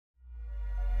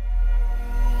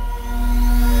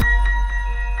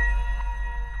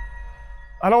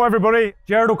Hello everybody,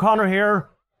 Gerard O'Connor here.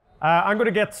 I'm going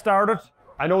to get started.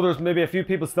 I know there's maybe a few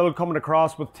people still coming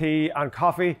across with tea and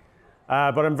coffee,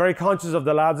 but I'm very conscious of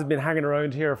the lads that have been hanging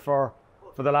around here for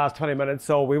the last 20 minutes.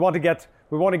 So we want to get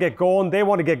going, they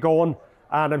want to get going,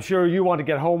 and I'm sure you want to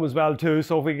get home as well too.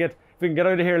 So if we can get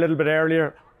out of here a little bit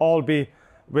earlier,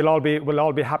 we'll all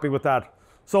be happy with that.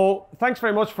 So thanks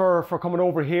very much for coming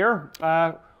over here.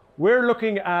 We're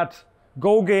looking at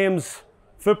Go Games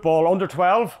football under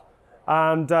 12.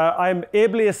 And I'm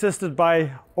ably assisted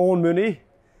by Owen Mooney,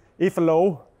 Aoife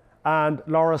Lowe, and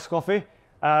Laura Scuffy.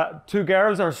 Two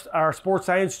girls are sports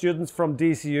science students from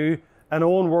DCU, and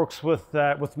Owen works with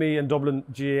me in Dublin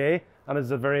GAA and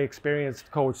is a very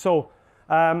experienced coach. So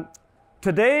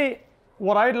today,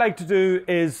 what I'd like to do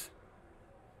is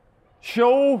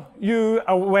show you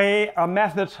a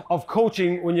method of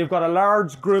coaching when you've got a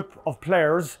large group of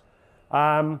players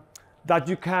that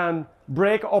you can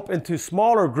break up into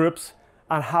smaller groups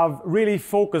and have really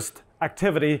focused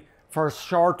activity for a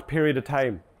short period of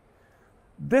time.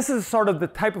 This is sort of the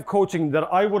type of coaching that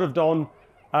I would have done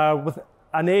with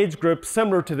an age group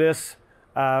similar to this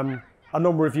a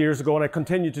number of years ago, and I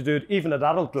continue to do it even at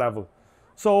adult level.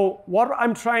 So what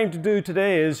I'm trying to do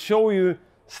today is show you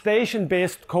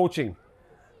station-based coaching.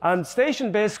 And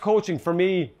station-based coaching for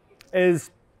me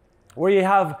is where you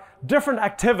have different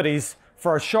activities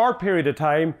for a short period of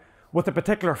time with a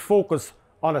particular focus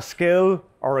on a skill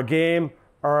or a game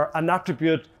or an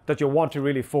attribute that you want to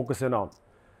really focus in on.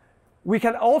 We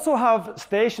can also have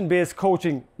station-based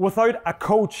coaching without a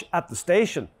coach at the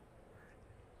station.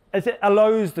 It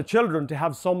allows the children to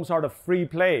have some sort of free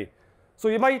play. So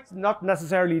you might not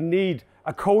necessarily need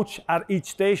a coach at each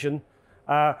station,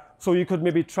 so you could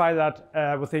maybe try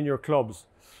that within your clubs.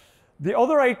 The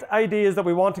other ideas that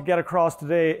we want to get across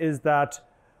today is that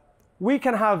we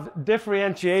can have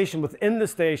differentiation within the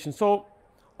station. So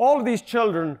all of these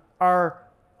children are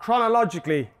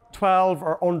chronologically 12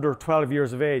 or under 12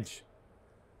 years of age.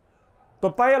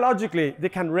 But biologically, they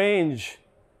can range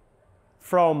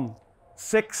from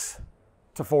 6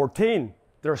 to 14.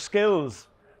 Their skills,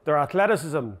 their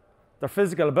athleticism, their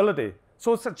physical ability.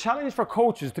 So it's a challenge for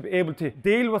coaches to be able to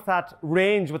deal with that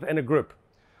range within a group.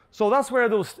 So that's where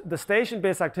the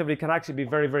station-based activity can actually be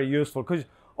very, very useful, because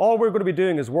all we're going to be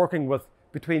doing is working with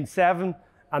between 7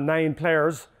 and 9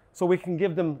 players, so we can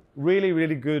give them really,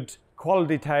 really good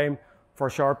quality time for a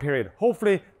short period.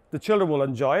 Hopefully the children will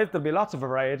enjoy it, there'll be lots of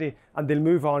variety, and they'll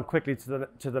move on quickly to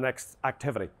the next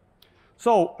activity.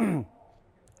 So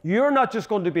you're not just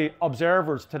going to be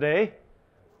observers today.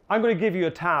 I'm going to give you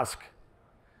a task,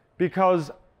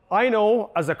 because I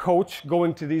know as a coach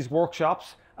going to these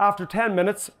workshops, after 10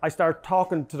 minutes, I start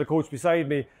talking to the coach beside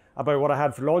me about what I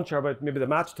had for lunch or about maybe the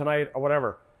match tonight or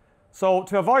whatever. So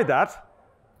to avoid that,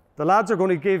 the lads are going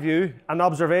to give you an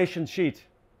observation sheet.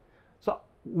 So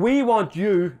we want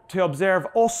you to observe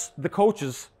us, the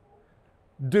coaches,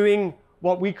 doing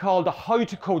what we call the how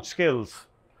to coach skills.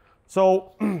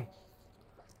 So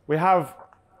we have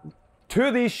 2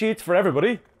 of these sheets for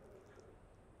everybody.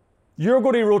 You're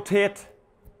going to rotate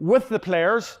with the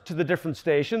players to the different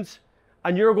stations,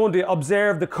 and you're going to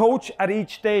observe the coach at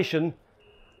each station.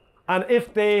 And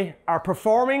if they are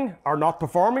performing or not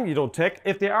performing, you don't tick.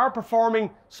 If they are performing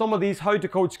some of these how to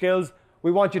coach skills,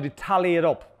 we want you to tally it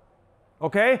up.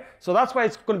 Okay? So that's why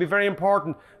it's going to be very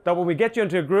important that when we get you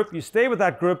into a group, you stay with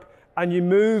that group and you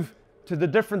move to the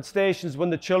different stations when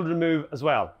the children move as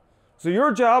well. So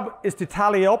your job is to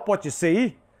tally up what you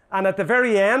see. And at the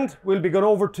very end, we'll be going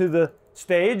over to the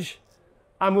stage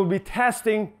and we'll be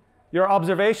testing your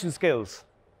observation skills.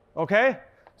 Okay?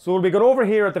 So we'll be going over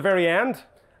here at the very end,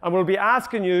 and we'll be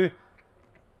asking you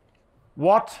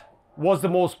what was the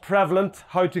most prevalent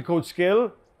how to coach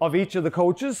skill of each of the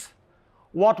coaches,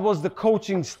 what was the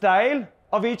coaching style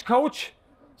of each coach.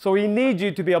 So we need you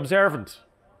to be observant,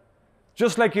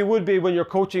 just like you would be when you're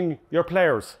coaching your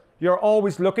players. You're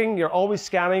always looking, you're always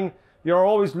scanning, you're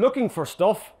always looking for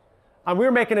stuff, and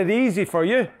we're making it easy for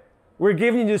you. We're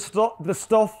giving you the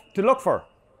stuff to look for,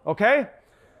 okay?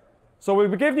 So we'll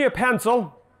be giving you a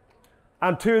pencil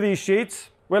and 2 of these sheets.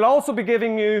 We'll also be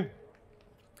giving you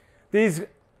these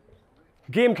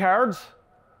game cards,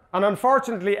 and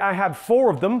unfortunately I had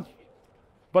 4 of them,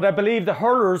 but I believe the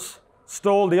hurlers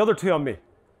stole the other 2 on me.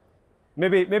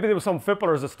 Maybe there were some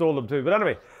footballers that stole them too, but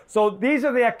anyway. So these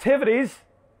are the activities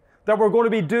that we're going to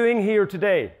be doing here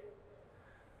today.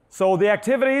 So the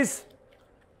activities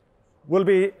will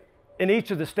be in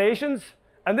each of the stations,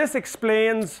 and this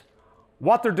explains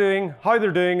what they're doing, how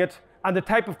they're doing it, and the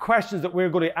type of questions that we're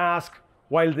going to ask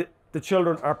while the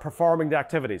children are performing the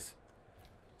activities.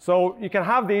 So you can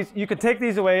have these, you can take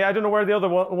these away. I don't know where the other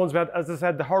ones went. As I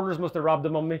said, the hurlers must have robbed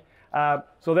them on me.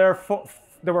 So there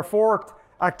were 4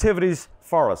 activities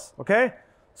for us, okay?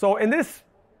 So in this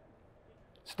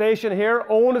station here,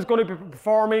 Owen is going to be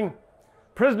performing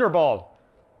prisoner ball.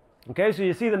 Okay, so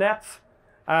you see the nets,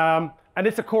 and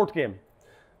it's a court game.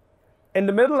 In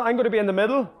the middle, I'm going to be in the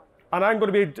middle, and I'm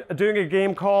going to be doing a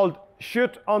game called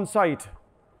shoot on sight,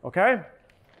 okay?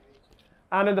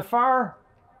 And in the far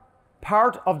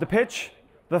part of the pitch,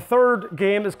 the third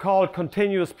game is called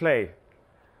continuous play.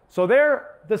 So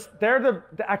they're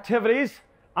the activities,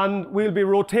 and we'll be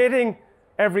rotating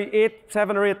every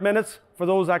 7 or 8 minutes for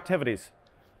those activities.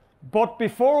 But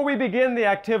before we begin the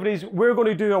activities, we're going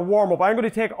to do a warm-up. I'm going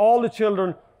to take all the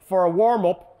children for a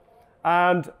warm-up,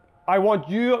 and I want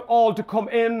you all to come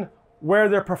in where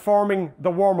they're performing the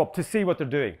warm-up to see what they're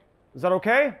doing. Is that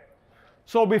okay?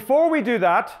 So before we do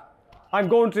that, I'm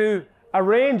going to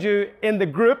arrange you in the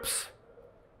groups,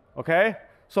 okay?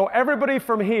 So everybody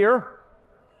from here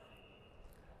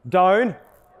down,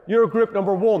 you're group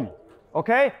number 1,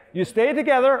 okay? You stay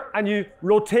together and you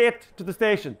rotate to the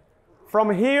station. From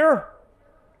here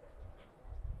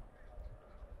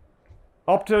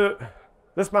up to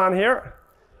this man here,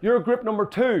 you're group number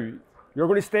 2. You're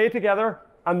going to stay together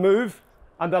and move,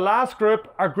 and the last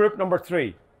group are group number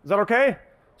 3. Is that okay?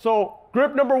 So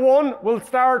group number 1 will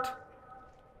start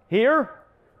here.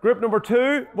 Group number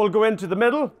 2 will go into the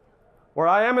middle, where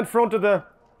I am in front of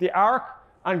the arc,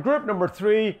 and group number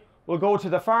 3 will go to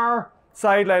the far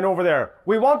sideline over there.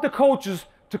 We want the coaches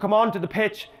to come onto the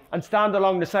pitch and stand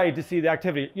along the side to see the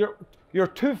activity. You're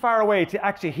too far away to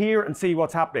actually hear and see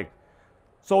what's happening.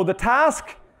 So the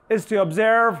task is to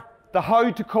observe the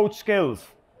how to coach skills.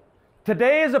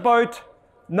 Today is about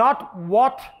not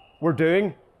what we're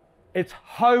doing, it's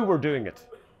how we're doing it.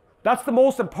 That's the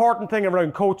most important thing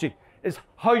around coaching, is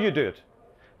how you do it.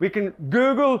 We can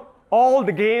Google all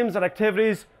the games and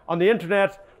activities on the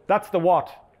internet, that's the what.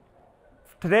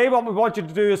 Today what we want you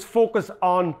to do is focus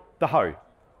on the how.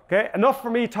 Okay, enough for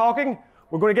me talking.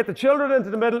 We're going to get the children into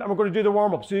the middle and we're going to do the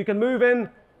warm-up. So you can move in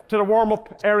to the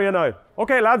warm-up area now.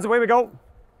 Okay lads, away we go.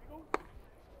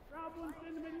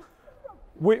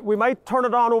 We might turn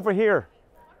it on over here.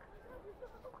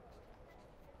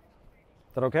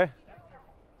 Is that okay?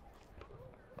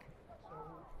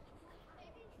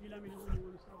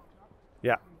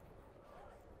 Yeah.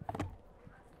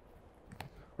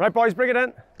 Right boys, bring it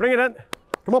in. Bring it in.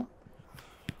 Come on.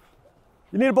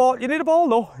 You need a ball. You need a ball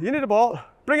though. You need a ball.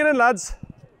 Bring it in lads.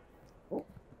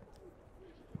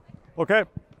 Okay.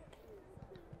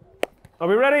 Are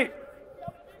we ready?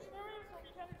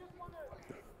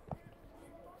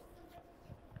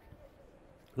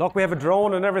 Look, we have a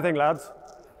drone and everything, lads.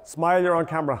 Smile, you're on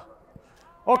camera.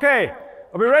 Okay,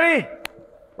 are we ready?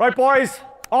 Right, boys,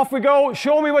 off we go.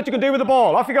 Show me what you can do with the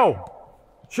ball. Off you go.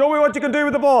 Show me what you can do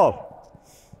with the ball.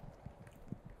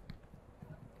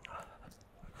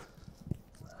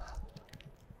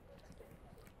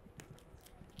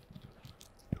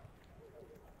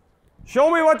 Show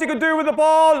me what you can do with the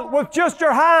ball with just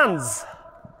your hands.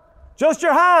 Just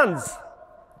your hands.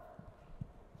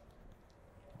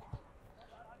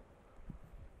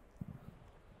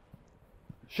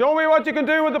 Show me what you can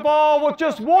do with the ball with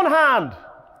just one hand.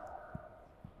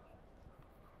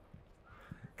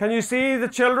 Can you see the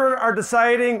children are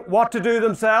deciding what to do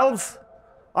themselves?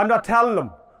 I'm not telling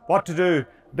them what to do.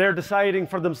 They're deciding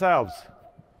for themselves.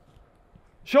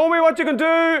 Show me what you can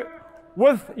do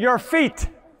with your feet.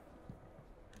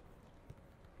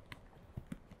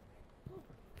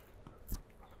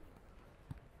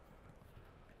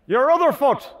 Your other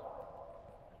foot.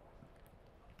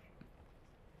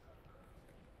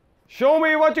 Show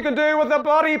me what you can do with a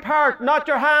body part, not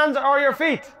your hands or your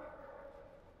feet.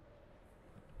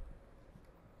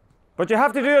 But you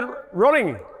have to do it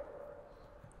running.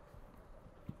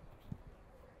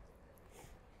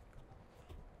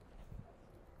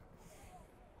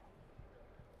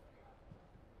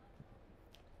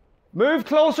 Move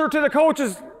closer to the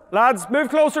coaches, lads. Move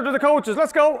closer to the coaches.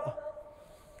 Let's go.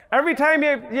 Every time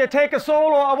you take a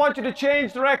solo, I want you to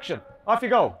change direction. Off you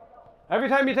go. Every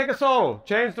time you take a solo,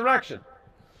 change direction.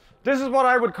 This is what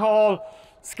I would call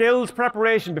skills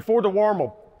preparation before the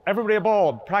warm-up. Everybody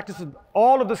above, practicing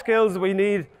all of the skills that we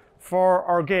need for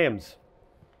our games.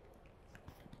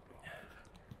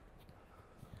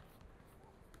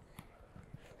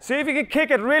 See if you can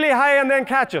kick it really high and then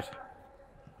catch it.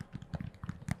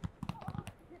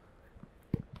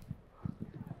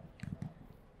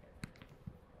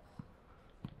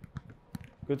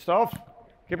 Good stuff.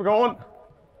 Keep it going.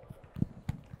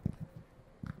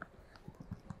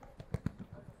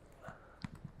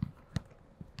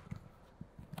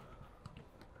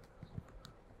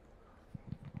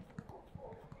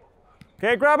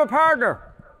 Okay, grab a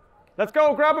partner. Let's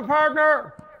go, grab a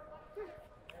partner.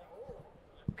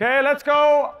 Okay, let's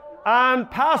go. And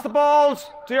pass the balls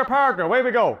to your partner. Away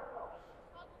we go.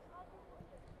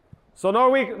 So now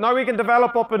we can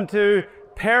develop up into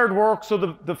paired work. So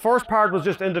the first part was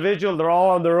just individual. They're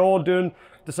all on their own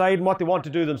deciding what they want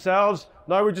to do themselves.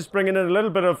 Now we're just bringing in a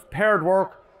little bit of paired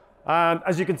work. And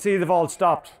as you can see, they've all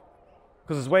stopped.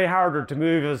 Because it's way harder to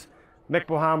move, as Mick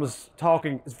Bohan was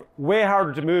talking. It's way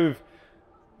harder to move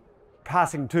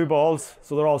passing 2 balls.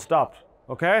 So they're all stopped.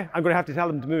 Okay? I'm going to have to tell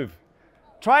them to move.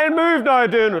 Try and move now,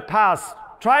 doing it. Pass.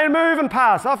 Try and move and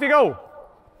pass. Off you go.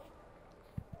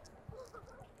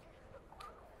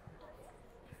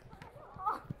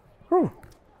 Whew.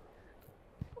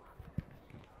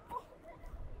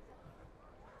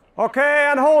 Okay,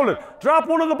 and hold it. Drop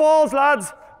one of the balls,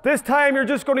 lads. This time you're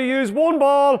just going to use 1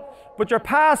 ball, but you're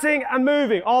passing and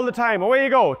moving all the time. Away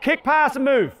you go. Kick, pass, and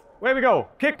move. Away we go.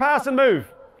 Kick, pass, and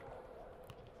move.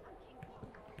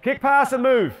 Kick, pass, and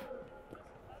move.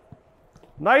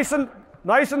 Nice and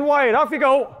wide. Off you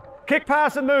go. Kick,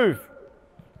 pass, and move.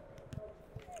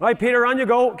 Right, Peter, on you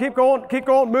go. Keep going. Keep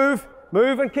going. Move.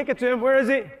 Move and kick it to him. Where is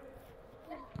he?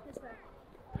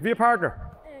 Have you a partner?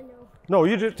 No. No,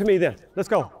 you do it to me then. Let's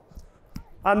go.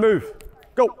 And move.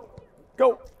 Go.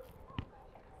 Go.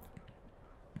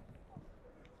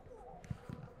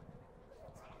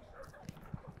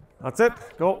 That's it.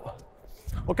 Go.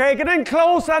 Okay, get in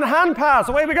close and hand pass.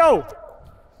 Away we go.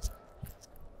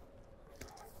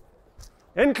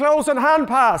 In close and hand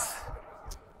pass.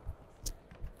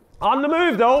 On the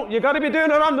move though. You got to be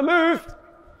doing it on the move.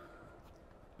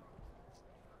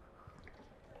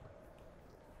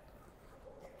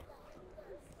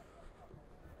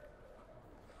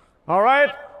 All right,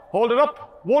 hold it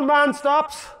up. 1 man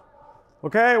stops.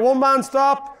 Okay, 1 man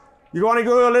stop. You want to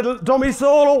go a little dummy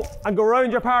solo and go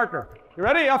around your partner. You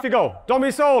ready? Off you go.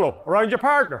 Dummy solo, around your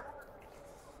partner.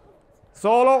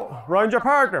 Solo, around your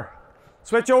partner.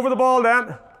 Switch over the ball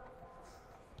then.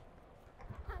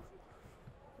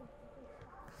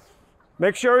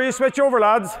 Make sure you switch over,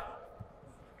 lads.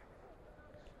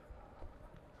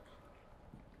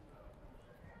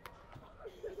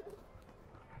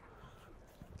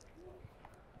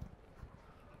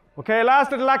 Okay, last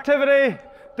little activity.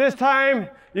 This time,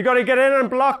 you got to get in and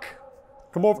block.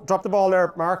 Come over, drop the ball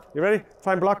there, Mark. You ready?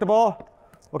 Try and block the ball.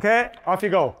 Okay, off you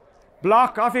go.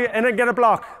 Block, off you, in and get a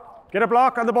block. Get a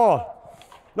block on the ball.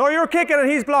 No, you're kicking and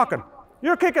he's blocking.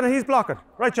 You're kicking and he's blocking.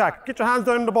 Right, Jack, get your hands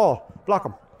down on the ball. Block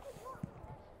him.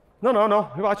 No, no,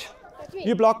 no, you watch.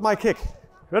 You block my kick.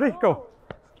 Ready? Go.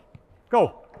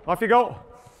 Go. Off you go.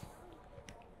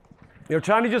 You're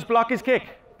trying to just block his kick.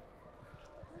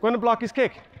 Go in and block his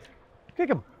kick. Kick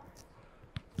him.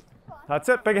 That's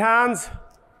it, big hands.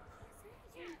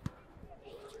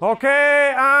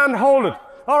 Okay, and hold it.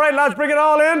 All right, lads, bring it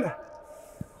all in.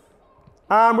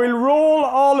 And we'll roll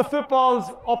all the footballs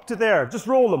up to there. Just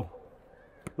roll them.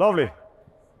 Lovely.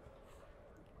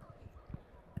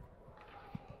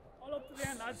 All up to the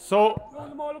end, lads. So, roll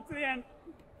them all up to the end.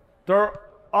 They're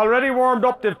already warmed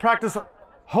up. They've practiced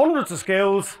hundreds of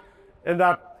skills in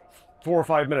that 4 or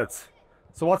 5 minutes.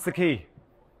 So what's the key?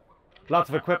 Lots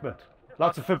of equipment,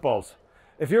 lots of footballs.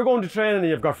 If you're going to train and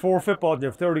you've got 4 footballs and you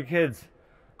have 30 kids,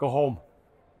 go home.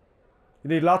 You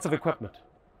need lots of equipment.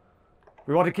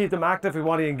 We want to keep them active, we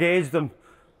want to engage them.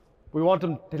 We want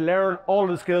them to learn all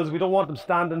the skills. We don't want them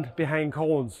standing behind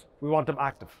cones. We want them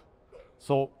active.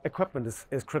 So equipment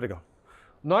is critical.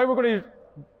 Now we're going to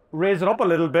raise it up a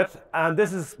little bit, and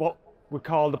this is what we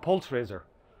call the pulse raiser.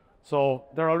 So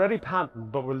they're already panting,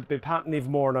 but we'll be panting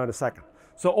even more now in a second.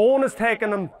 So Owen has taken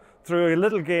them through a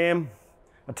little game,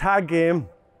 a tag game,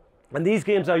 and these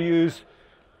games are used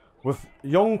with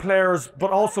young players, but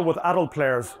also with adult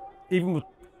players, even with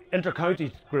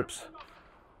inter-county groups.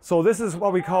 So this is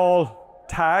what we call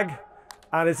tag,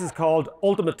 and this is called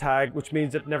ultimate tag, which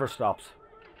means it never stops.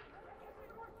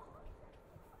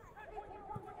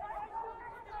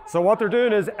 So what they're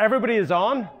doing is everybody is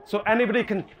on, so anybody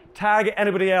can tag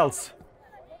anybody else.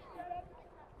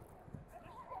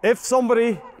 If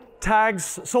somebody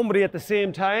tags somebody at the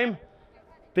same time,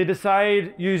 they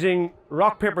decide using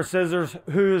rock, paper, scissors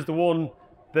who is the one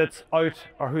that's out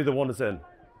or who the one is in.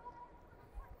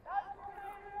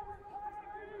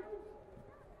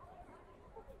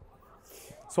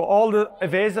 So all the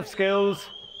evasive skills,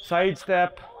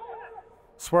 sidestep,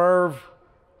 swerve,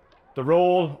 the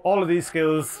roll, all of these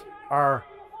skills are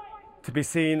to be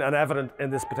seen and evident in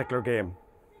this particular game.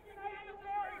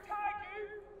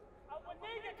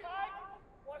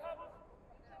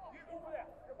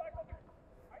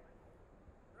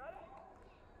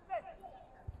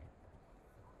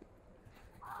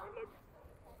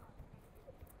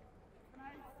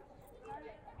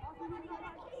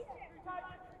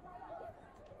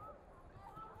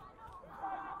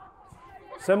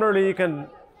 Similarly, you can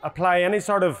apply any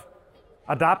sort of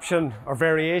adaptation or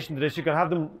variation to this. You can have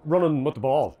them running with the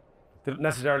ball. They don't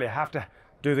necessarily have to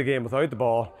do the game without the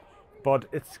ball, but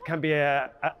it can be a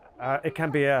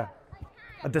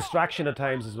distraction at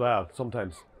times as well,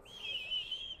 sometimes.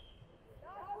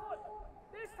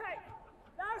 This time,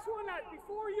 last one, lad,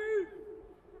 before you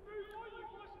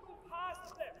pass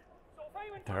them. So if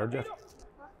I went Tired yet?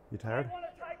 You tired? I want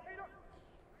to tag Peter,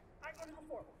 I'm going to go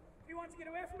for it. If he wants to get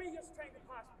away from me, he has to try and get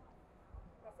past me.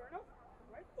 That's fair enough,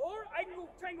 right? Or I can go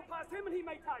try and go past him and he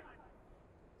might tag me.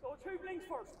 So 2 blinks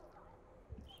first.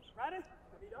 Ready?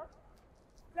 Ready, there?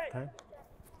 Play. Okay.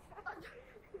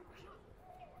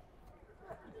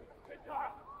 Good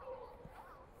job.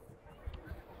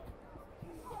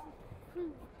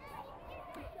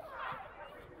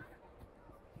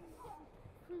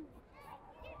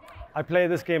 I play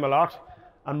this game a lot,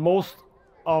 and most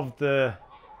of the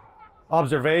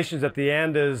observations at the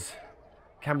end is,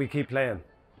 can we keep playing?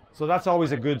 So that's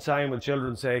always a good sign when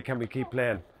children say, can we keep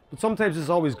playing? But sometimes it's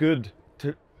always good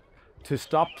to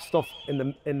stop stuff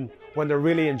when they're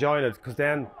really enjoying it, because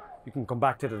then you can come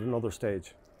back to it at another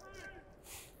stage.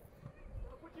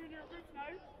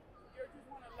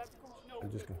 I'm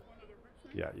just gonna,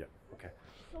 yeah, okay.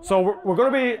 So we're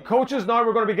going to be coaches now.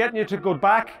 We're going to be getting you to go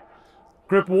back.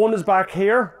 Group 1 is back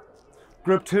here.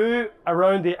 Group 2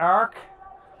 around the arc,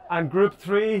 and Group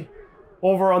 3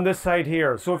 over on this side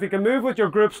here. So if you can move with your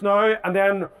groups now, and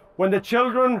then when the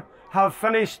children have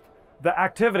finished the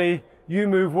activity, you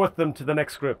move with them to the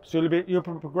next group. So you'll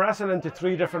be progressing into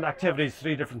 3 different activities,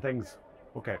 3 different things.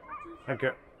 Okay, thank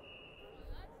you.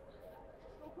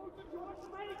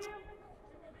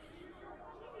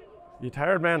 You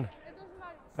tired, man?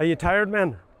 Are you tired,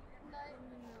 man?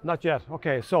 Not yet.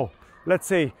 Okay, so let's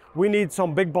see. We need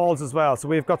some big balls as well. So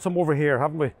we've got some over here,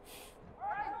 haven't we?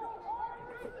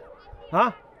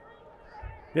 Huh?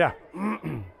 Yeah.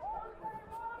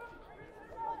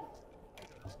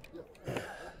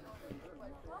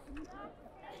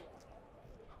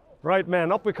 Right,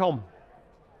 man, up we come.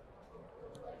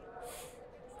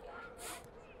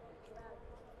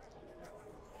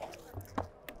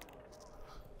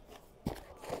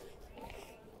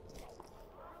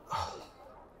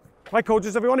 Right,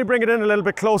 coaches, if we only bring it in a little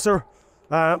bit closer,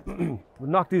 we'll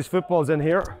knock these footballs in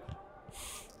here.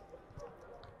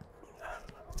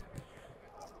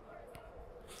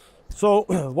 So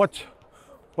what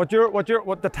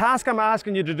the task I'm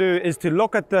asking you to do is to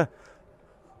look at the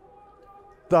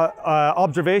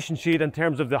observation sheet in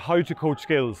terms of the how to coach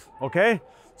skills, okay?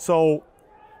 So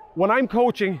when I'm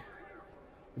coaching,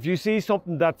 if you see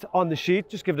something that's on the sheet,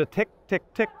 just give it a tick, tick,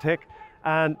 tick, tick,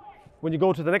 and when you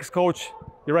go to the next coach,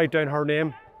 you write down her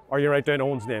name or you write down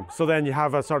Owen's name. So then you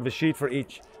have a sort of a sheet for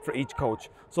each coach.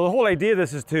 So the whole idea of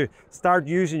this is to start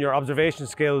using your observation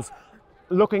skills,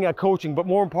 looking at coaching, but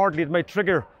more importantly, it might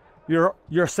trigger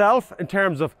yourself in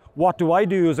terms of what do I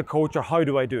do as a coach or how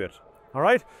do I do it. All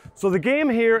right? So the game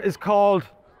here is called,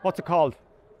 what's it called?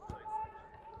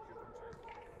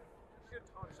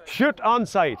 Shoot on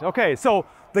sight. Okay, so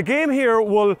the game here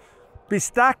will be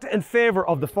stacked in favor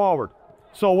of the forward.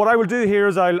 So what I will do here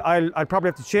is I'll probably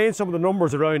have to change some of the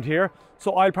numbers around here.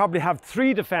 So I'll probably have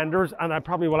 3 defenders and I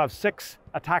probably will have 6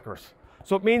 attackers.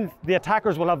 So it means the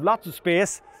attackers will have lots of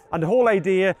space, and the whole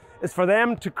idea is for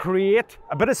them to create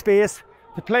a bit of space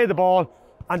to play the ball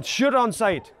and shoot on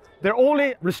sight. Their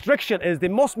only restriction is they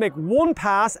must make 1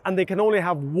 pass and they can only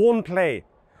have 1 play.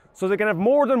 So they can have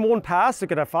more than 1 pass, they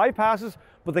can have 5 passes,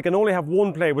 but they can only have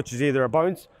 1 play, which is either a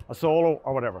bounce, a solo,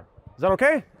 or whatever. Is that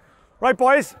okay? Right,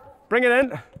 boys, bring it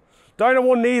in. Down on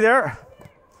 1 knee there.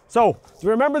 So, do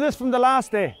you remember this from the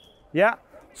last day? Yeah?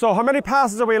 So how many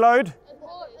passes are we allowed?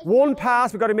 1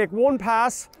 pass, we've got to make 1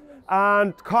 pass.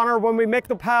 And Connor, when we make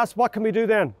the pass, what can we do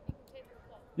then?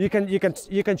 You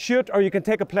can shoot or you can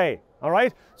take a play, all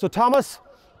right? So Thomas,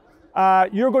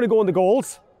 you're going to go in the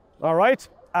goals, all right?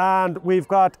 And we've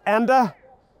got Enda,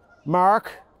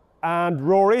 Mark, and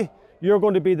Rory. You're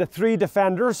going to be the 3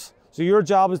 defenders. So your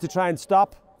job is to try and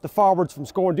stop the forwards from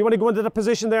scoring. Do you want to go into the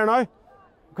position there now?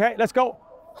 Okay, let's go.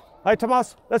 All right,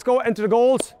 Thomas, let's go into the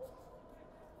goals.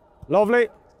 Lovely.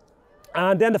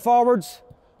 And then the forwards.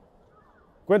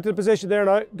 Go into the position there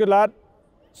now. Good lad.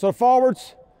 So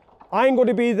forwards, I'm going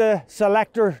to be the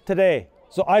selector today.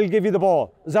 So I'll give you the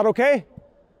ball. Is that okay?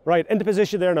 Right, into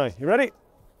position there now. You ready?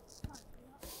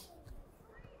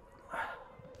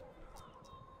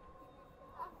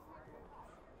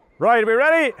 Right, are we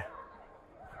ready?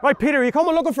 Right, Peter, you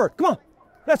coming looking for it? Come on,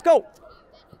 let's go.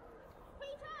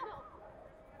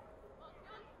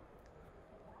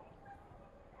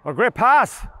 Oh, great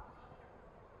pass.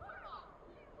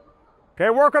 Okay,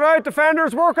 work it out,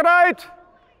 defenders, work it out.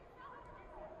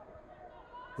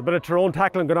 A bit of Tyrone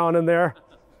tackling going on in there.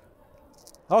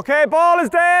 Okay, ball is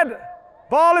dead.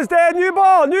 Ball is dead. New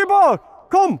ball, new ball.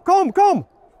 Come, come, come.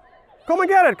 Come and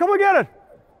get it, come and get it.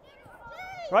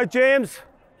 Right, James.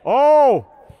 Oh,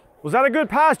 was that a good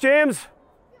pass, James?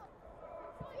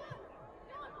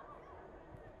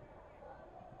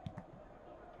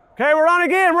 Okay, we're on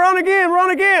again, we're on again, we're on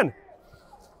again.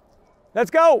 Let's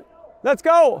go, let's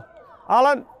go.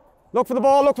 Alan, look for the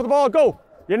ball, go.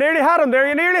 You nearly had him there,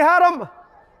 you nearly had him.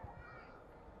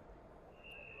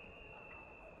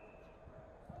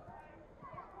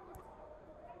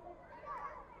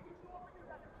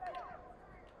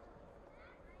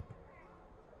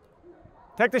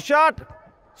 Take the shot.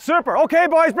 Super. Okay,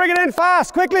 boys, bring it in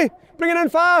fast, quickly. Bring it in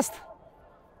fast.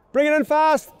 Bring it in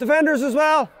fast. Defenders as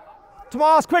well.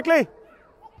 Tomas, quickly.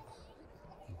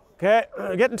 Okay,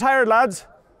 getting tired, lads.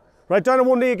 Right, down on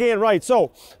one knee again. Right,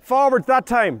 so forwards that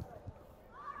time.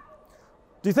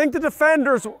 Do you think the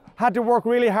defenders had to work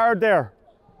really hard there?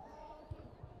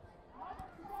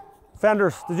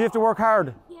 Defenders, did you have to work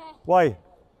hard? Yeah. Why?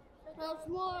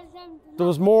 There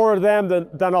was more of them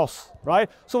than us, right?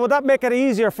 So would that make it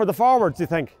easier for the forwards, do you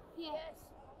think? Yes.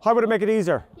 How would it make it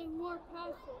easier? They're more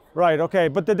powerful. Right, okay,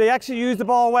 but did they actually use the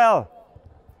ball well?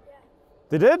 Yeah.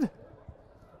 They did?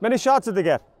 Many shots did they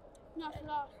get? Not a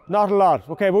lot. Not a lot.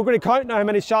 Okay, we're going to count now how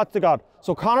many shots they got.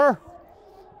 So Connor,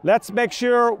 let's make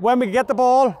sure when we get the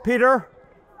ball, Peter,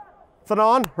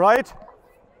 Fanon, right?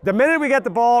 The minute we get the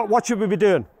ball, what should we be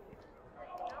doing?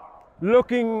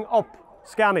 Looking up,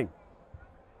 scanning.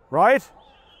 Right?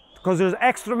 Because there's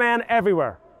extra men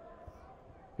everywhere.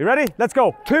 You ready? Let's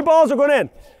go. 2 balls are going in.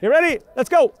 You ready? Let's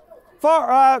go.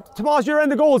 Tomas, you're in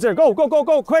the goals there. Go, go, go,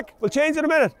 go, quick. We'll change in a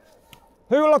minute.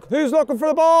 Who's looking for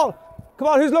the ball? Come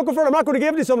on, who's looking for it? I'm not going to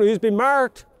give it to somebody who's been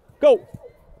marked. Go.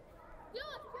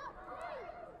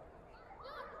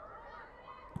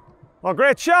 Oh,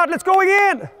 great shot. Let's go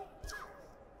again.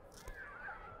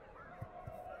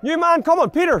 New man, come on.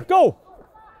 Peter, go.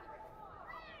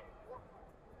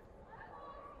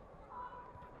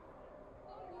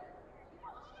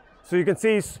 So you can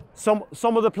see some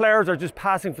of the players are just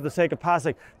passing for the sake of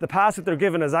passing. The pass that they're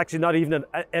given is actually not even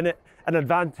an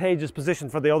advantageous position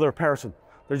for the other person.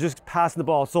 They're just passing the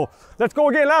ball. So let's go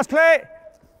again, last play.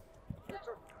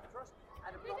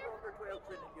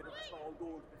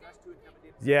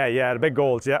 Yeah, the big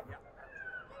goals, yeah.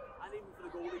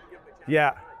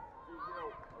 Yeah.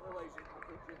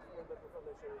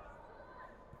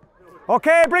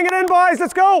 Okay, bring it in, boys,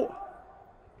 let's go.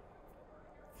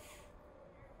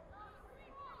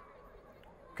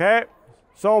 Okay,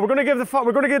 so we're going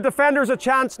to give defenders a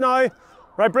chance now.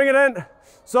 Right, bring it in.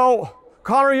 So,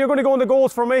 Connor, you're going to go in the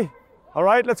goals for me. All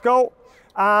right, let's go.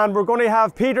 And we're going to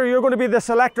have Peter. You're going to be the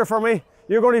selector for me.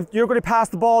 You're going to pass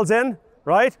the balls in,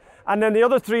 right? And then the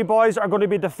other 3 boys are going to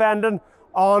be defending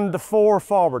on the 4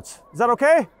 forwards. Is that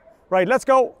okay? Right, let's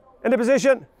go into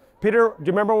position. Peter, do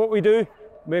you remember what we do?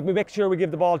 Maybe make sure we give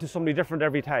the ball to somebody different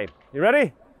every time. You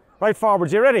ready? Right,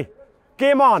 forwards. You ready?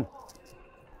 Game on.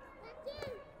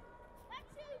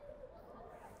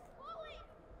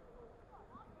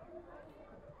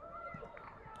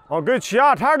 Oh, good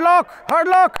shot. Hard luck. Hard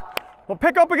luck. We'll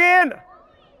pick up again.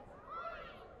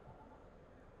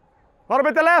 What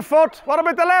about the left foot? What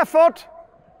about the left foot?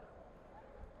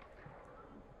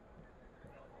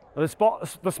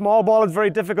 The small ball is very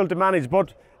difficult to manage,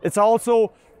 but it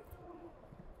also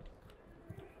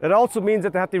means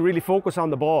that they have to really focus on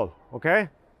the ball, okay?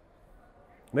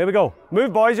 There we go.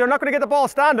 Move, boys. You're not going to get the ball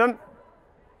standing.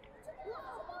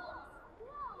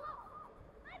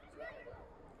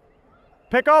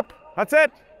 Pick up. That's it.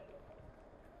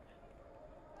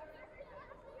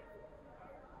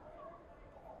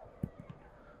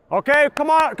 Okay, come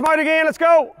on. Come out again. Let's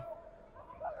go.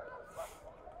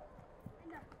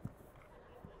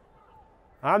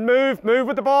 And move. Move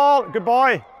with the ball. Good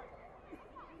boy.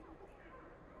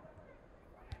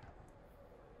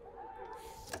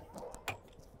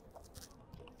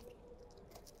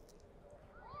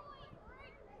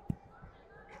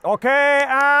 Okay,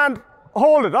 and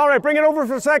hold it. All right, bring it over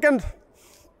for a second.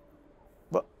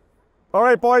 All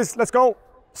right, boys, let's go.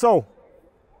 So,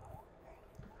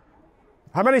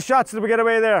 how many shots did we get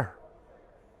away there?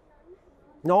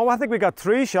 No, I think we got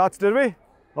 3 shots, did we?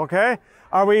 Okay.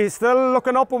 Are we still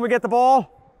looking up when we get the ball?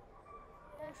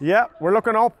 Yeah, we're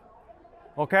looking up.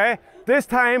 Okay. This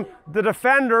time, the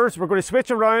defenders, we're going to switch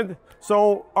around.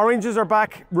 So, oranges are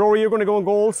back. Rory, you're going to go in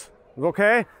goals.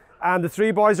 Okay. And the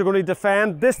 3 boys are going to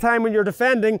defend. This time when you're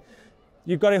defending,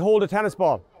 you've got to hold a tennis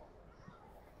ball.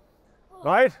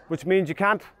 Right? Which means you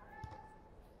can't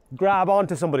grab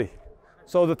onto somebody.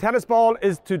 So the tennis ball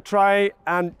is to try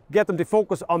and get them to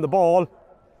focus on the ball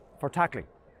for tackling.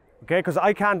 Okay, because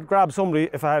I can't grab somebody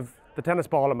if I have the tennis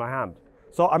ball in my hand.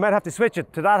 So I might have to switch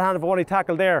it to that hand if I want to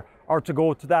tackle there, or to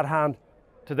go to that hand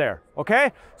to there.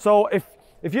 Okay, so if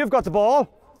you've got the ball,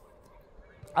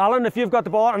 Alan, if you've got the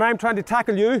ball and I'm trying to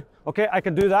tackle you, okay, I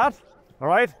can do that. All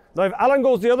right, now if Alan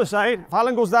goes the other side, if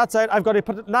Alan goes that side, I've got to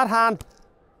put it in that hand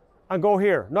and go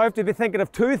here. Now I have to be thinking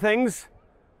of two things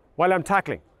while I'm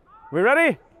tackling. We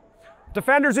ready?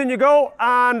 Defenders, in you go,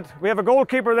 and we have a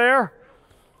goalkeeper there.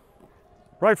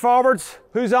 Right forwards,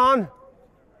 who's on?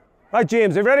 Right,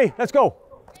 James, are you ready? Let's go.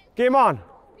 Game on.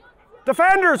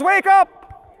 Defenders, wake up!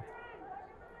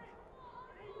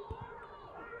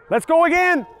 Let's go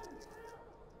again.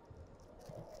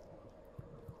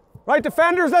 Right,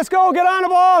 defenders, let's go. Get on the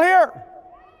ball here.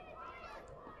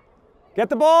 Get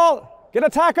the ball. Get a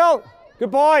tackle.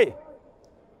 Good boy.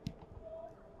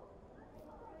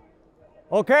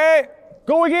 Okay,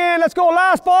 go again. Let's go.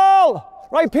 Last ball.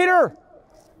 Right, Peter.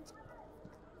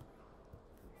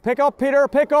 Pick up, Peter.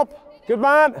 Pick up. Good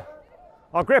man.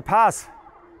 Oh, great pass.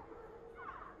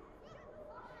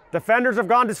 Defenders have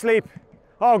gone to sleep.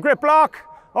 Oh, great block.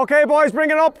 Okay, boys, bring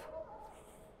it up.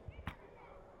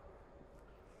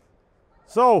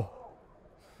 So,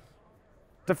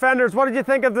 defenders, what did you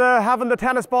think of having the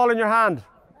tennis ball in your hand?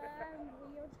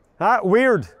 Weird. Huh?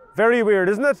 Weird. Very weird,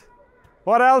 isn't it?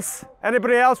 What else?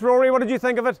 Anybody else? Rory, what did you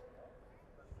think of it?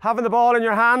 Having the ball in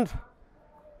your hand?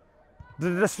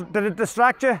 Did it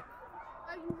distract you?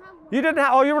 I didn't have one. You didn't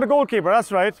have, oh, you were the goalkeeper,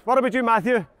 that's right. What about you,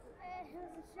 Matthew? It was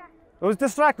distracting. It was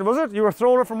distracted, was it? You were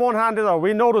throwing it from one hand to the other.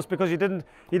 We noticed because you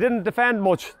didn't defend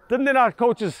much. Didn't they not,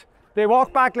 coaches? They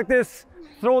walked back like this,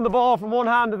 throwing the ball from one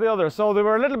hand to the other. So they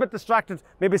were a little bit distracted,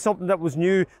 maybe something that was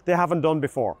new they haven't done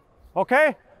before.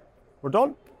 Okay? We're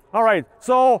done? All right,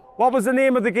 so what was the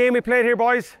name of the game we played here,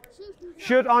 boys?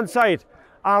 Shoot on sight.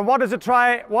 And what does it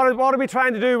try, what are we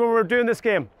trying to do when we're doing this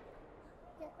game?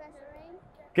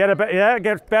 Get better aim.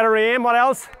 Get better aim. What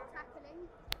else? Tackling.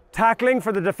 Tackling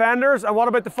for the defenders. And what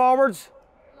about the forwards?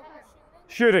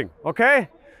 Shooting, okay?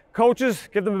 Coaches,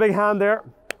 give them a big hand there.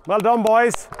 Well done,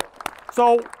 boys.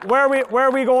 So where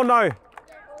are we going now?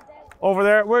 Over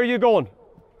there. Where are you going?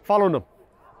 Following them.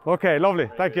 Okay, lovely.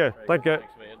 Thank you. Thank you.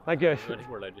 Thank you.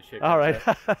 We're allowed to shake All right.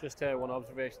 Just one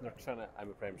observation. They're trying to. I'm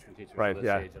a primary school teacher. Right, So this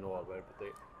yeah. age, I know all about it, but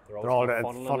they're They're all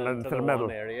funneling into the one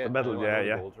middle. area. The middle, I know yeah, the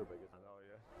yeah. goals are biggest.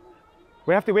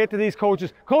 We have to wait to these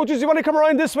coaches. Coaches, you want to come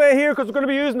around this way here because we're going to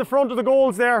be using the front of the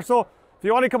goals there. So if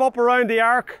you want to come up around the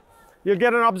arc, you'll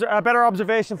get a better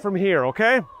observation from here,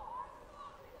 okay?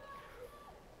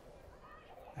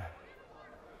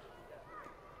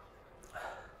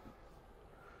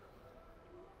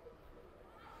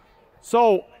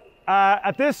 So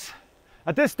at this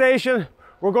station,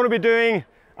 we're going to be doing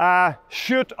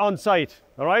shoot on sight,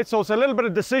 all right? So it's a little bit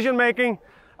of decision making,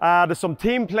 there's some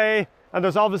team play, and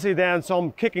there's obviously then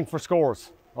some kicking for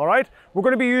scores, all right? We're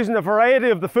going to be using a variety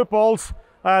of the footballs,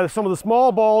 some of the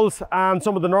small balls and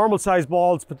some of the normal size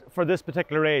balls for this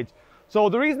particular age. So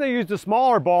the reason they use the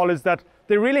smaller ball is that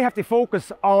they really have to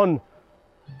focus on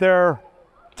their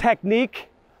technique.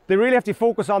 They really have to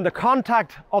focus on the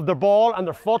contact of their ball and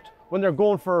their foot when they're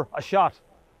going for a shot.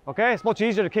 Okay, it's much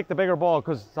easier to kick the bigger ball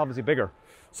because it's obviously bigger.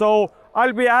 So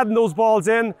I'll be adding those balls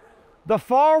in. The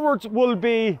forwards will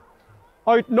be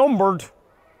outnumbered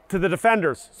to the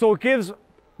defenders. So it gives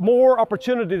more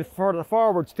opportunity for the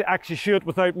forwards to actually shoot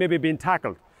without maybe being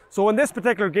tackled. So in this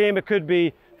particular game, it could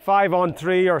be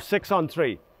 5-on-3 or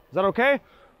 6-on-3. Is that okay?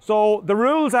 So the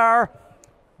rules are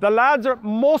the lads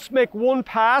must make one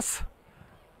pass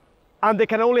and they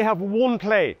can only have one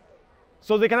play.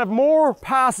 So they can have more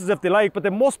passes if they like, but they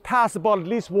must pass the ball at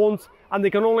least once and they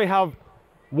can only have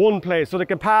one play. So they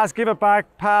can pass, give it back,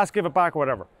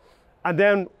 whatever. And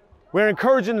then we're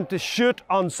encouraging them to shoot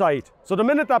on sight. So the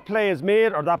minute that play is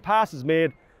made or that pass is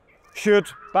made,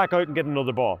 shoot, back out and get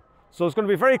another ball. So it's going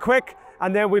to be very quick,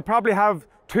 and then we probably have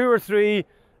 2 or 3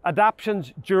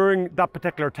 adaptations during that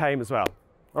particular time as well.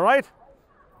 All right?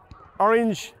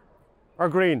 Orange or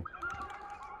green?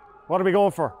 What are we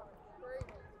going for?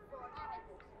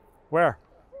 Where?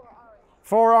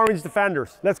 4 orange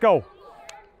defenders. Let's go.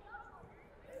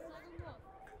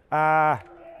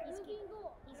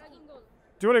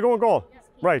 Do you want to go in goal?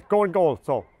 Right, go in goal.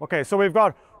 So, okay, so we've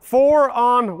got 4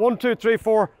 on 1, 2, 3,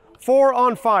 4, 4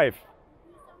 on 5.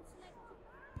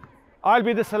 I'll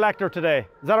be the selector today.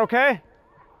 Is that okay?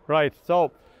 Right,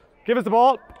 so give us the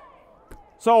ball.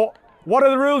 So, what are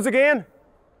the rules again?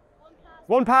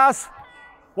 One pass,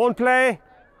 one play,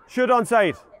 shoot on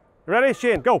sight. Ready?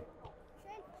 Shane, go.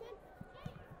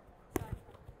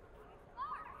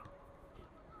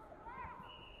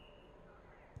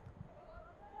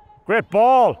 Great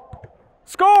ball.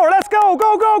 Score, let's go,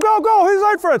 go, go, go, go. Who's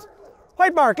out for it?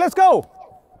 White mark, let's go.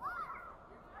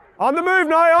 On the move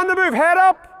now, on the move, head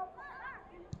up.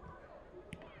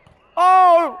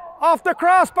 Oh, off the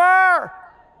crossbar.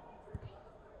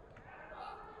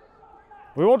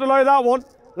 We won't allow that one.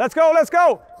 Let's go, let's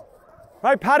go.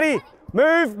 Right, Paddy,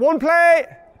 move, one play.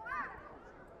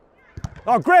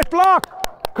 Oh, great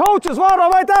block. Coaches, what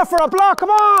about that for a block? Come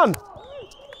on.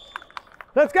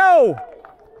 Let's go.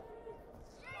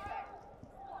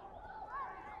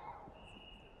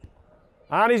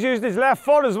 And he's using his left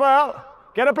foot as well.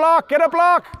 Get a block, get a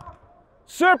block.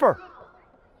 Super.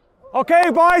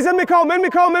 Okay, boys, in we come, in we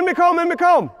come, in we come, in we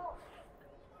come.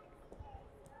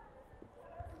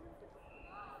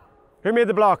 Who made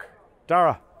the block?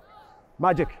 Dara.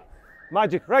 Magic.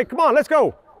 Magic. Right, come on, let's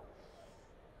go.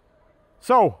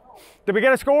 So, did we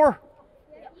get a score?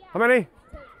 How many?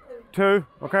 2.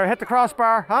 Okay, hit the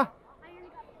crossbar, huh?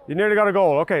 You nearly got a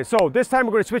goal. Okay, so this time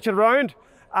we're going to switch it around.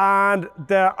 And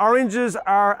the oranges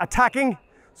are attacking.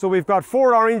 So we've got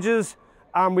 4 oranges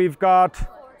and we've got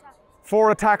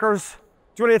 4 attackers.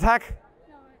 Do you want to attack?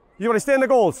 No. You want to stay in the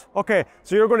goals? Okay,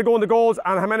 so you're going to go in the goals.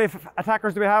 And how many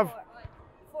attackers do we have?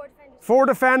 4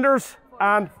 defenders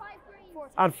and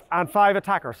 5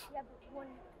 attackers.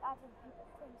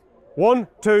 1,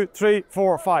 2, 3,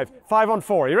 4, 5. 5 on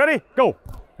 4. You ready? Go.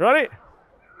 You ready?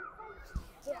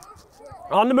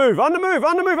 On the move, on the move,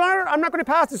 on the move. I'm not going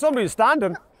to pass to somebody who's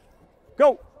standing.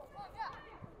 Go.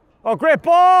 Oh, great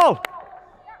ball.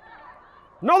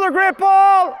 Another great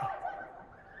ball.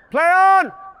 Play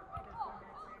on.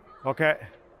 Okay.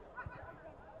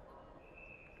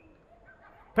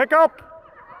 Pick up.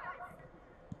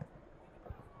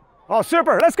 Oh,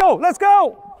 super. Let's go. Let's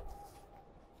go.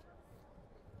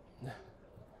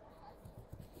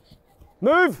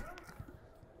 Move.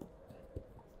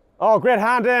 Oh, great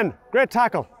hand in. Great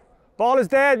tackle. Ball is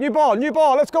dead. New ball. New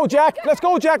ball. Let's go, Jack. Let's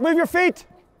go, Jack. Move your feet.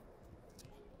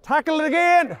 Tackle it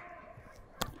again.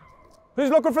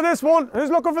 Who's looking for this one? Who's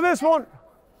looking for this one?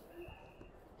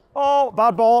 Oh,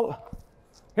 bad ball.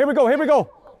 Here we go. Here we go.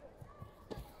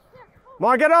 Come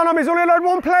on, get on him. He's only allowed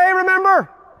 1 play, remember?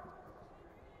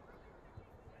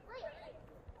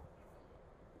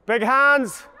 Big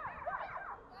hands.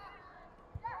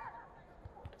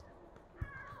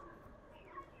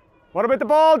 What about the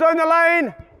ball down the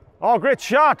line? Oh, great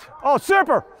shot. Oh,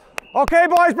 super. Okay,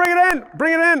 boys, bring it in.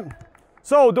 Bring it in.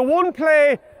 So the 1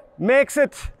 play makes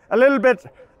it a little bit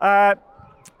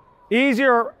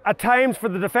easier at times for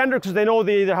the defender because they know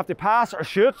they either have to pass or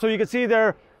shoot. So you can see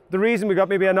there the reason we got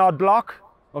maybe an odd block.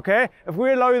 Okay, if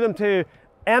we allow them to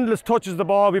endless touches the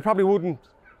ball, we probably wouldn't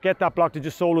get that block to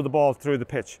just solo the ball through the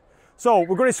pitch. So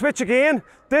we're going to switch again.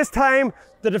 This time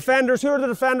the defenders, who are the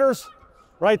defenders?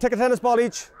 Right, take a tennis ball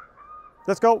each.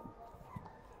 Let's go.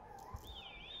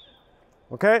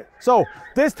 Okay, so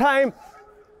this time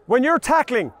when you're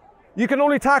tackling, you can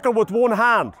only tackle with 1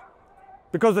 hand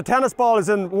because the tennis ball is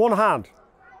in 1 hand,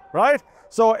 right?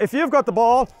 So if you've got the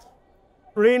ball,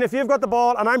 Reen, if you've got the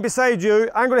ball and I'm beside you,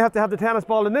 I'm going to have the tennis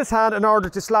ball in this hand in order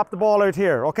to slap the ball out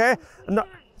here, okay? And of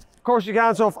course you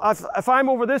can, so if I'm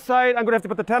over this side, I'm going to have to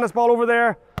put the tennis ball over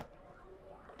there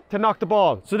to knock the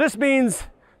ball. So this means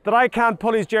that I can't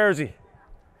pull his jersey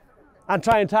and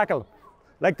try and tackle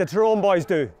like the Tyrone boys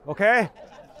do, okay?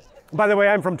 By the way,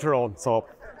 I'm from Tyrone, so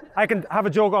I can have a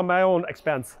joke on my own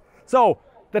expense. So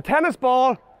the tennis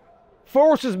ball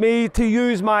forces me to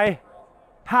use my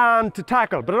hand to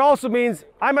tackle, but it also means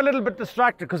I'm a little bit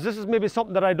distracted because this is maybe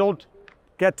something that I don't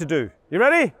get to do. You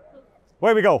ready?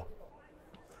 Away we go.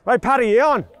 Right, Paddy, you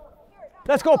on?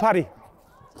 Let's go, Paddy.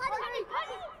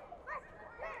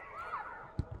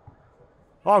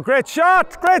 Oh, great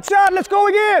shot, great shot. Let's go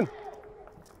again.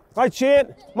 Right,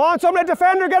 Shane. Come on, somebody,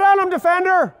 defender, get on him,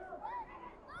 defender.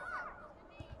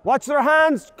 Watch their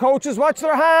hands, coaches, watch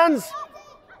their hands.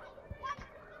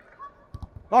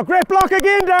 Oh, great block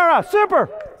again, Dara, super.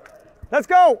 Let's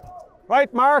go.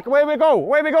 Right, Mark, away we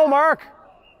go, Mark.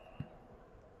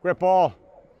 Great ball.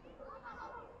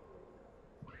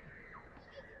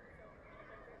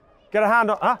 Get a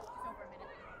hand up, huh?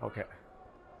 Okay.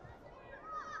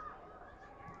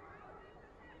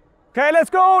 Okay, let's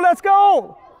go, let's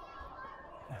go.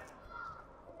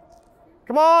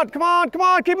 Come on, come on, come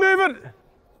on, keep moving.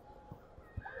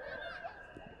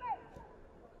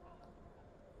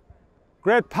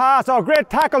 Great pass, oh, great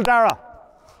tackle, Dara.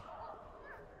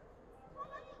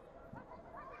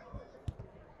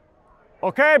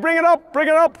 Okay, bring it up, bring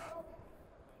it up.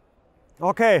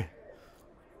 Okay.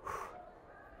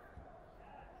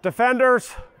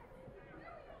 Defenders,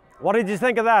 what did you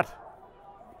think of that?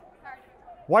 Hard.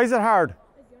 Why is it hard?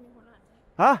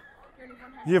 Huh?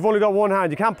 You've only got one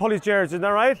hand. You can't pull his jersey, isn't that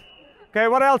right? Okay,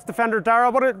 what else, defender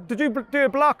Dara? Did you do a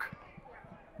block?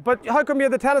 But how come you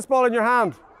had the tennis ball in your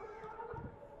hand?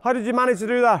 How did you manage to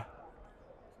do that?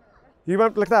 You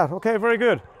went like that. Okay, very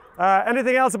good.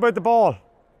 Anything else about the ball?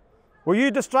 Were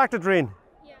you distracted, Reen?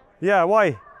 Yeah. Yeah,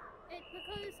 why?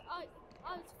 Because I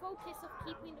was focused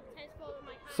on keeping the tennis ball in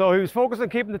my hand. So he was focused on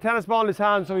keeping the tennis ball in his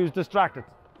hand, so he was distracted.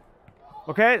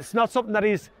 Okay, it's not something that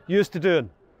he's used to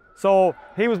doing. So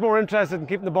he was more interested in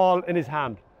keeping the ball in his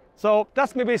hand. So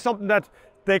that's maybe something that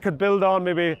they could build on,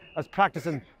 maybe as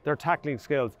practicing their tackling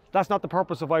skills. That's not the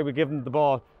purpose of why we give them the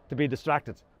ball, to be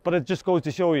distracted. But it just goes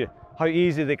to show you how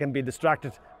easy they can be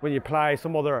distracted when you apply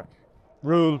some other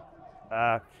rule,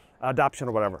 adaptation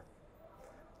or whatever.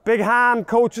 Big hand,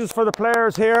 coaches, for the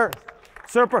players here.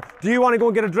 Super. Do you want to go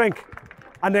and get a drink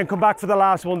and then come back for the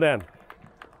last one then?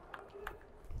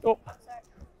 Oh,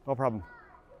 no problem.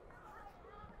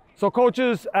 So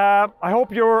coaches, I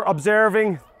hope you're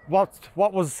observing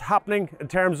what was happening in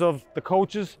terms of the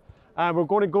coaches. We're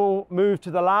going to move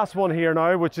to the last one here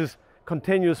now, which is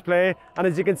continuous play. And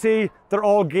as you can see, they're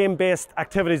all game-based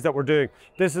activities that we're doing.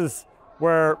 This is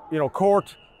where,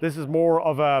 court, this is more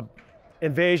of a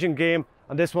invasion game,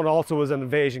 and this one also is an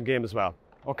invasion game as well.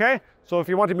 Okay, so if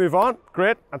you want to move on,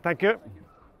 great, and thank you.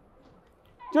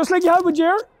 Just like you have with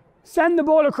Gerard, send the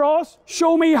ball across.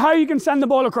 Show me how you can send the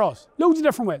ball across. Loads of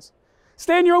different ways.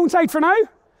 Stay in your own side for now,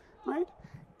 right?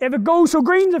 If it goes so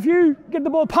greens, if you get the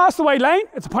ball past the wide line,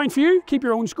 it's a point for you. Keep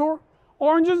your own score.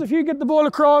 Oranges, if you get the ball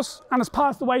across and it's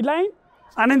past the wide line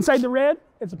and inside the red,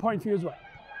 it's a point for you as well.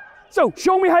 So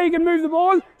show me how you can move the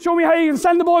ball. Show me how you can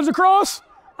send the balls across.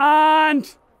 And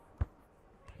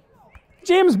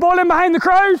James, ball in behind the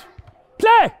crowd.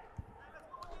 Play.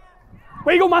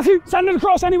 Where you go, Matthew. Send it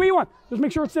across any way you want. Just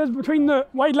make sure it stays between the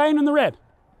white line and the red.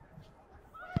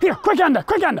 Here, quick ender,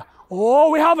 quick ender. Oh,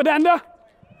 we have it, ender.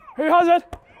 Who has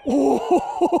it?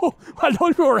 Oh, well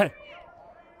done, Rory.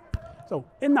 So,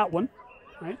 in that one,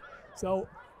 right? So,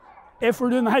 if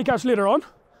we're doing the high catch later on,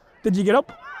 did you get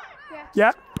up? Yeah.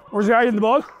 Yeah. Where's your eye in the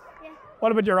ball? Yeah.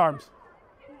 What about your arms?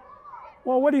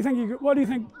 Well, what do you think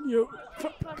you,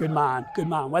 good man,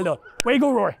 well done. Where you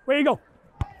go, Rory, where you go?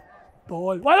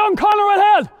 Ball, well done, Connor, well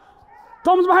held.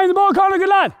 Thumbs behind the ball, Connor, good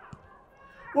lad.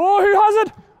 Oh, who has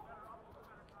it?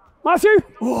 Matthew?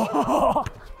 Oh.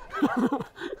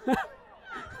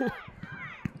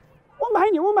 One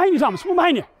behind you, Thomas, one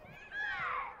behind you.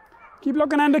 Keep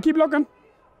looking, Enda, keep looking.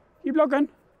 Keep looking.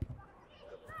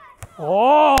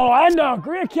 Oh, Enda,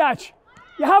 great catch.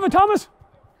 You have it, Thomas.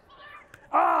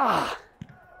 Ah.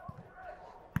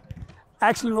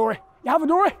 Excellent, Rory. You have it,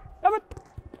 Rory. You have it.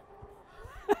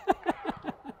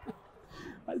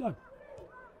 Well done.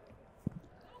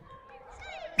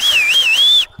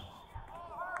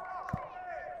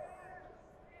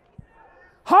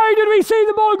 How did we see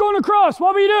the ball going across?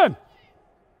 What were you doing?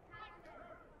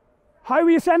 How were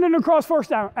you sending it across first,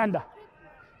 Enda?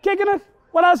 Kicking it?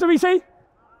 What else did we see?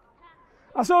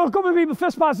 I saw a couple of people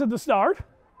fist pass at the start.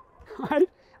 Right?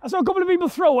 I saw a couple of people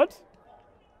throw it.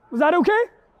 Was that okay?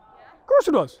 Yeah. Of course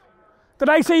it was. Did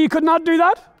I say you could not do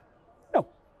that? No.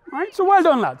 Right? So well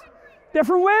done, lads.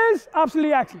 Different ways?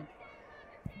 Absolutely excellent.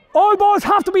 All balls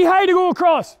have to be high to go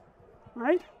across.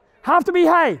 Right? Have to be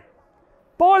high.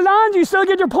 Ball lands, you still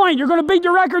get your point. You're going to beat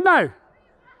your record now.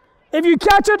 If you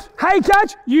catch it, high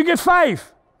catch, you get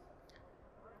 5.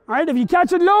 All right? If you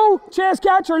catch it low, chase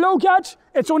catch or low catch,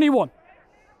 it's only 1.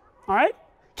 All right?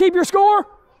 Keep your score,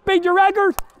 beat your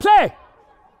record, play.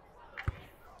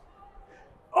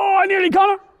 Oh, nearly,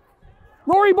 Connor.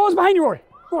 Rory, ball's behind you, Rory.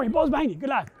 Rory, ball's behind you. Good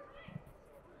lad.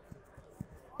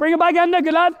 Bring it back, Enda.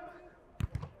 Good lad.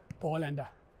 Ball, Enda.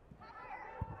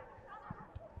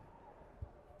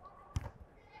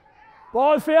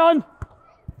 Ball, Fionn.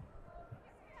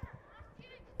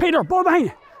 Peter, ball behind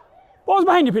you. Ball's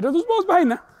behind you, Peter. There's balls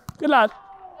behind there. Good lad.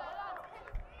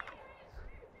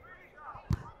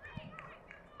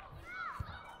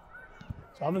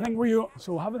 So have a think where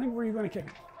you're going to kick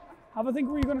it. Have a think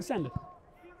where you're going to send it.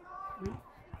 Right.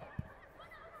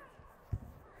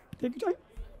 Take your time.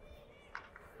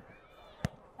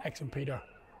 Excellent, Peter.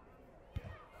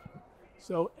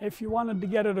 So if you wanted to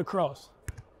get it across,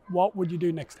 what would you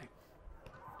do next time?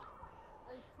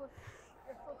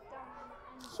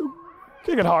 So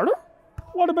kick it harder.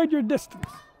 What about your distance?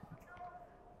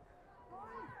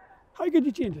 How could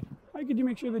you change it? How could you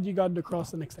make sure that you got it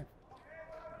across the next time?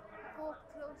 Go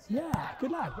close. Yeah,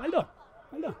 good lad. Well done.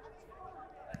 Well done.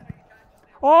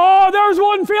 Oh, there's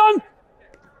one, Fionn.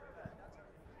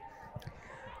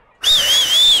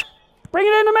 Bring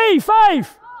it into me.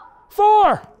 5,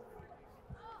 4.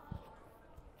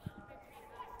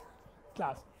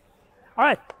 Class. All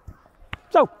right.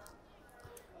 So,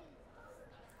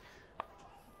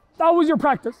 that was your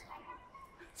practice.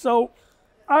 So,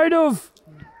 out of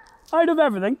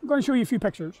everything, I'm going to show you a few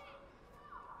pictures.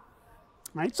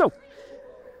 Right. So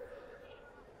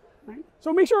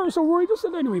make sure. So Rory, just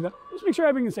sit down a wee bit. Just make sure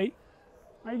everyone can see.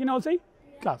 Right, you can all see.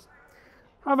 Class.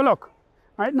 Have a look.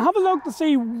 All right, and have a look to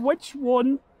see which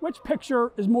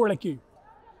picture is more like you.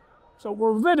 So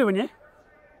we're videoing you.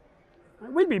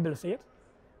 Right, we'll be able to see it.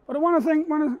 But I want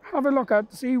to have a look at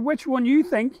to see which one you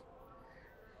think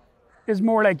is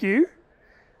more like you,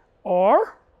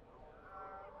 or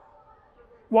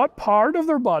what part of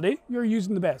their body you're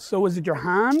using the best. So is it your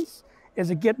hands? Is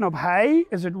it getting up high?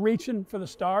 Is it reaching for the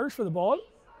stars for the ball?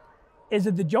 Is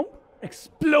it the jump?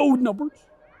 Exploding upwards?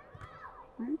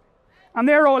 Right. And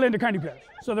they're all into county players.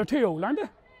 So they're too old, aren't they?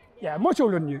 Yeah, much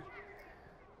older than you.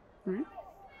 Right.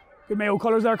 Good Mayo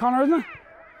colours there, Connor, isn't it?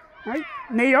 Right.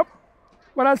 Knee up.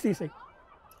 What else do you see?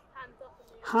 Hands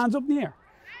up. Hands up in the air.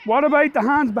 What about the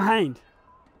hands behind?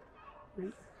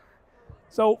 Right.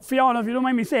 So Fiona, if you don't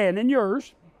mind me saying, in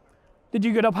yours, did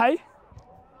you get up high?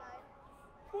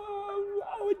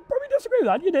 I would probably disagree with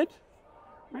that. You did.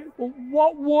 Right. Well,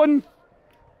 what one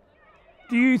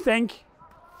do you think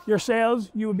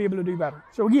yourselves you would be able to do better?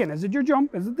 So again, is it your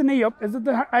jump? Is it the knee up? Is it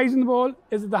the eyes on the ball?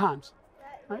 Is it the hands?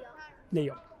 Right. Knee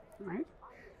up. Right.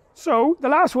 So the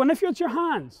last one, if it's your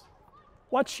hands,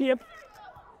 what shape?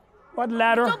 What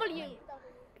letter?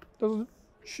 W.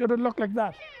 Should it look like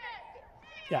that?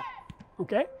 Yeah.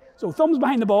 Okay. So thumbs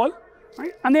behind the ball,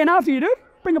 right? And then after you do it,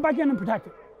 bring it back in and protect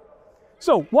it.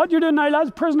 So what you're doing now,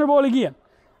 lads, prisoner ball again.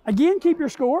 Again, keep your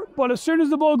score, but as soon as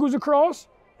the ball goes across,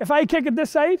 if I kick it this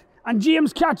side and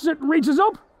James catches it and reaches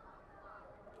up,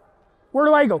 where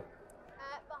do I go?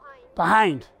 Behind.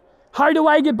 Behind. How do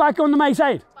I get back onto my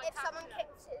side? If someone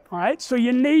kicks it. All right, so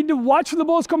you need to watch the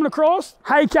balls coming across,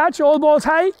 high catch, all balls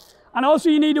high, and also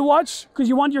you need to watch because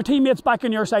you want your teammates back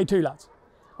on your side too, lads.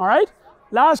 All right,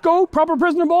 last go, proper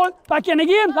prisoner ball, back in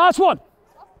again, last one.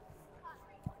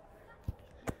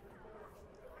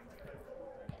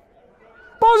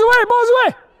 Balls away, balls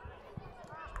away.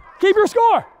 Keep your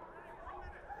score.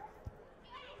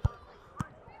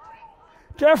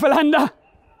 Careful, Enda.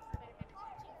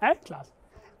 Eh, class.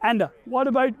 Enda, what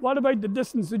about the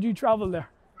distance that you travel there?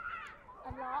 A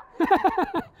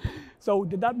lot. So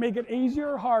did that make it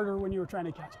easier or harder when you were trying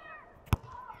to catch it?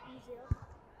 Easier.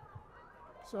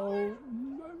 So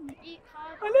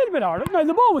Hard. a little bit harder. Now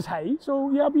the ball was high, so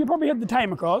yeah, you probably had the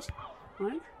time across,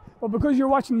 right? But because you're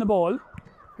watching the ball,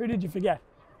 who did you forget?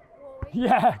 Rory.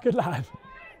 Yeah, good lad.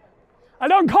 Well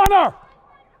done, Connor.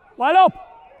 Well up.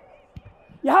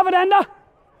 You have it, Enda.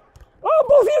 Oh,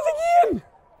 both of you again.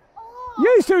 Oh.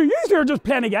 You two are just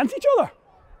playing against each other.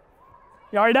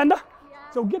 You alright, Enda?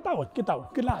 Yeah. So get that one. Good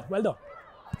lad, well done.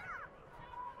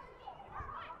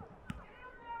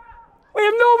 We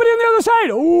have nobody on the other side.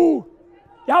 Oh,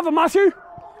 you have it, Matthew.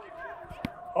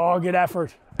 Oh, good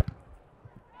effort.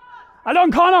 Well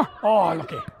done, Connor. Oh,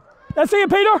 lucky. Let's see it,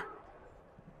 Peter.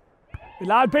 Good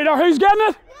lad, Peter. Who's getting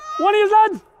it? One of his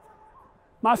lads.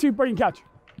 Matthew, brilliant catch.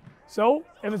 So,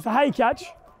 if it's the high catch,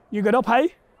 you get up high.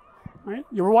 Right?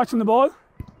 You were watching the ball,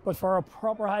 but for a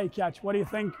proper high catch, what do you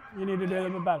think you need to do a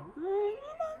little bit better?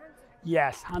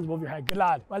 Yes, hands above your head. Good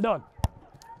lad. Well done.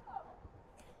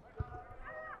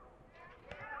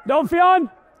 Done, Fionn.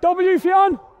 W,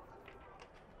 Fionn.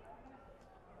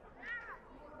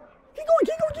 Keep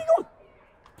going.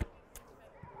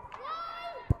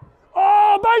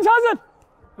 Oh, Bounce has it.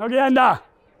 Okay, Enda.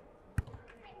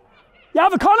 You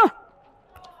have it, Connor.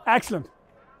 Excellent.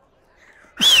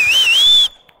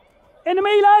 Into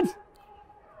me, lads.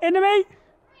 Into me.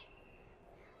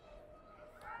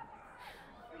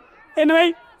 Into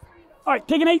me. All right,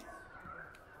 take an 8.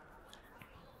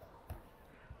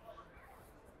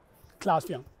 Class,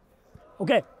 Fionn.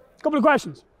 Okay, a couple of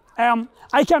questions.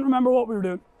 I can't remember what we were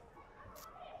doing.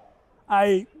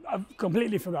 I've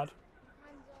completely forgot.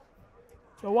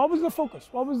 So what was the focus?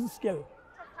 What was the skill?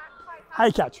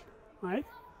 High catch, right?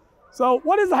 So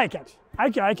what is the high catch? I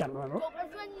can't remember.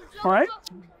 All right.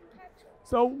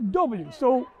 So W.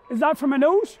 So is that from my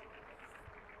nose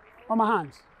or my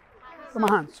hands? From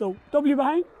my hands. So W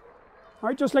behind. All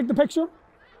right, just like the picture.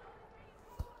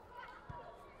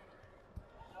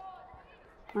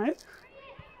 All right.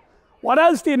 What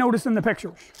else do you notice in the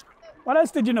pictures? What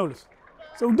else did you notice?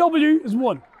 So W is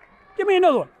 1. Give me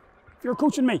another one. If you're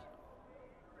coaching me.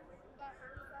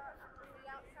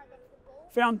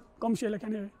 Fionn, come Sheila,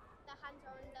 can you? The hands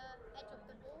are on the edge of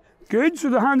the ball. Good, so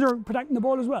the hands are protecting the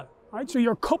ball as well. Right, so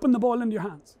you're cupping the ball into your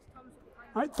hands.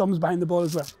 Right, thumbs behind the ball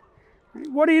as well. Right,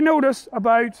 what do you notice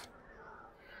about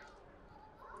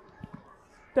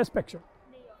this picture?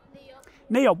 Knee up.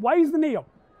 Knee up. Why is the knee up?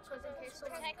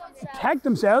 Protect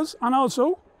themselves, and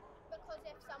also Because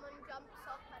if someone jumps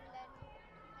up and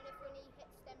if your knee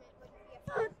hits them, it wouldn't be a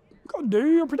foul. good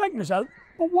do, you're protecting yourself.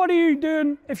 But what are you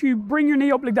doing if you bring your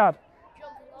knee up like that?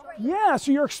 Yeah,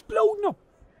 so you're exploding up,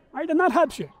 right? And that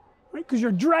helps you, right? Because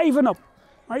you're driving up,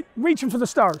 right? Reaching for the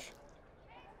stars.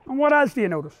 And what else do you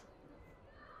notice?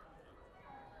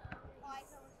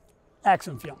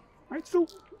 Excellent, Fiona. Right, so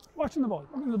watching the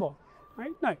ball,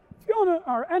 right? Now, Fiona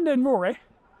or Enda and Rory,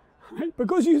 right?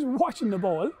 Because you're watching the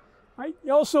ball, right?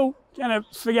 You also kind of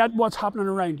forget what's happening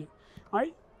around you,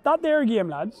 right? That there game,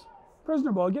 lads,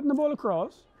 prisoner ball, getting the ball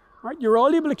across, right? You're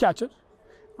all able to catch it,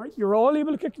 right? You're all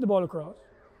able to kick the ball across.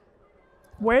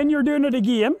 When you're doing it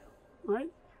again, right?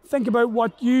 Think about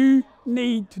what you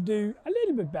need to do a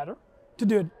little bit better to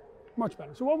do it much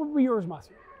better. So what would be yours,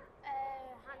 Matthew? Hands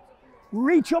up.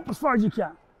 Reach up as far as you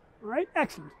can. All right,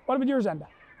 excellent. What about yours, Enda?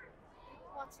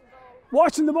 Watching the ball.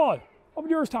 Watching the ball. What about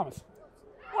yours, Thomas?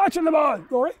 Watching the ball.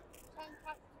 Rory?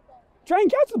 Try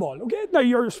and catch the ball. Okay, now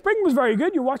your spring was very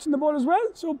good. You're watching the ball as well.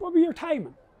 So what about your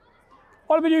timing?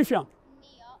 What about you, Fionn?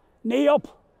 Knee up. Knee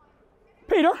up.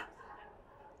 Peter?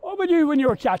 What about you when you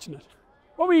were catching it?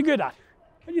 What were you good at?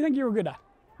 What do you think you were good at?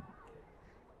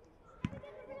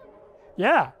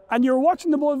 Yeah, and you're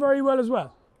watching the ball very well as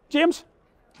well. James?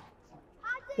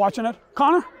 Watching it.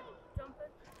 Connor? Jumping.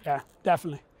 Yeah,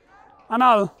 definitely. And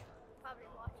Al? Probably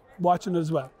Watching it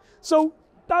as well. So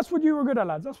that's what you were good at,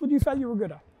 lads. That's what you felt you were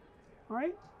good at. All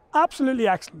right? Absolutely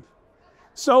excellent.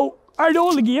 So out of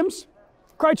all the games,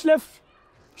 crouch lift,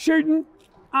 shooting,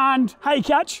 and high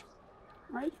catch,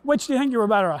 right? Which do you think you were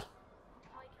better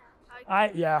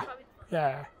at? Yeah.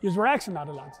 You were excellent at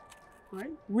it, lads.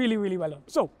 Right? Really, really well done.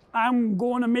 So I'm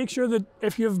going to make sure that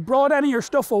if you've brought any of your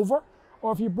stuff over,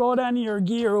 or if you brought any of your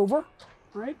gear over,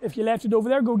 right? If you left it over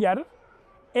there, go get it.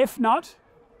 If not,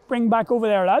 bring back over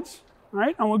there, lads. All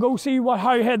right? And we'll go see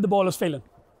how ahead the ball is feeling.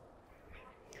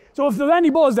 So if there's any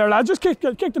balls there, lads, just kick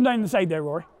them down the side there,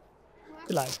 Rory.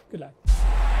 Good lad, good lad.